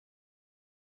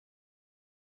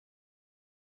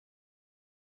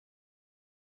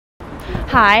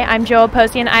Hi, I'm Joel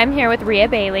Posey, and I'm here with Rhea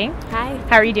Bailey. Hi.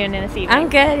 How are you doing this evening? I'm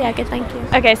good. Yeah, good. Thank you.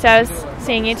 Okay, so I was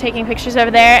seeing you taking pictures over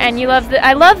there, and you love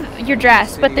I love your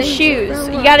dress, but the shoes.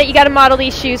 You gotta model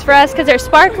these shoes for us because they're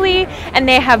sparkly and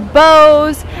they have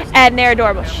bows and they're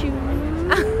adorable. Shoes.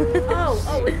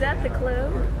 Oh, is that the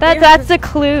clue? That's the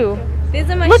clue. These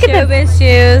are my Look at showbiz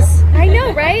shoes. I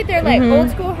know, right? They're like old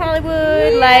school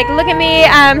Hollywood. Like, look at me,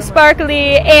 I'm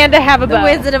sparkly, and I have a The bow.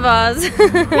 Wizard of Oz.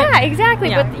 Yeah, exactly.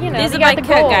 Yeah. But you know, These you are got by the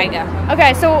Kurt gold. Geiger.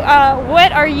 Okay, so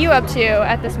what are you up to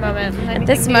at this moment? At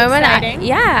this moment,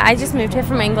 I just moved here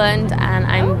from England, and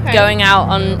I'm going out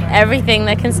on everything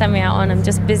they can send me out on. I'm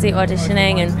just busy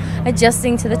auditioning and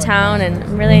adjusting to the town, and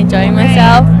I'm really enjoying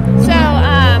myself.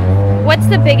 So, what's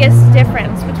the biggest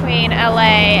difference between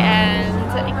LA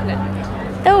and England?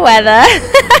 The weather.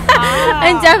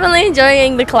 I'm definitely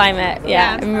enjoying the climate.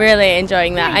 Yeah, I'm really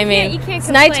enjoying that. I mean, it's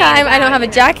nighttime. I don't have a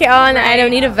jacket on. I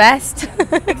don't need a vest.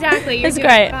 Exactly. It's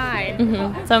great.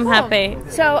 Fine. So I'm happy.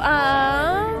 So,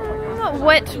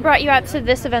 what brought you out to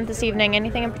this event this evening?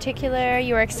 Anything in particular?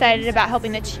 You were excited about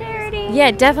helping the charity? Yeah,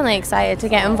 definitely excited to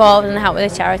get involved and help with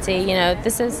the charity. You know,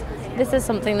 this is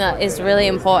something that is really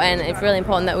important. It's really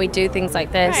important that we do things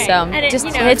like this. Right. So And just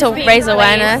here to raise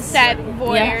awareness. That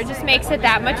voyeur just makes it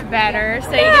that much better.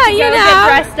 So you Yeah, get to go get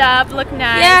dressed up, look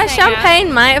nice. Yeah, hang champagne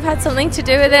out. might have had something to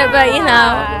do with it, but you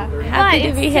know, happy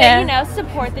to be here. You know,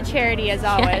 support the charity as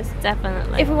always. Yeah,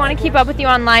 definitely. If we want to keep up with you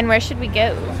online, where should we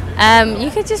go?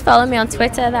 You could just follow me on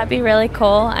Twitter. That'd be really cool.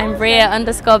 I'm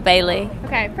Rhea_Bailey.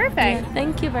 Okay, perfect. Yeah,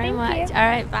 thank you very much. you. All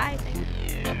right, bye.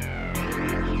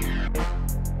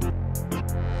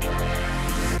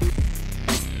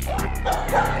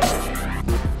 Yeah.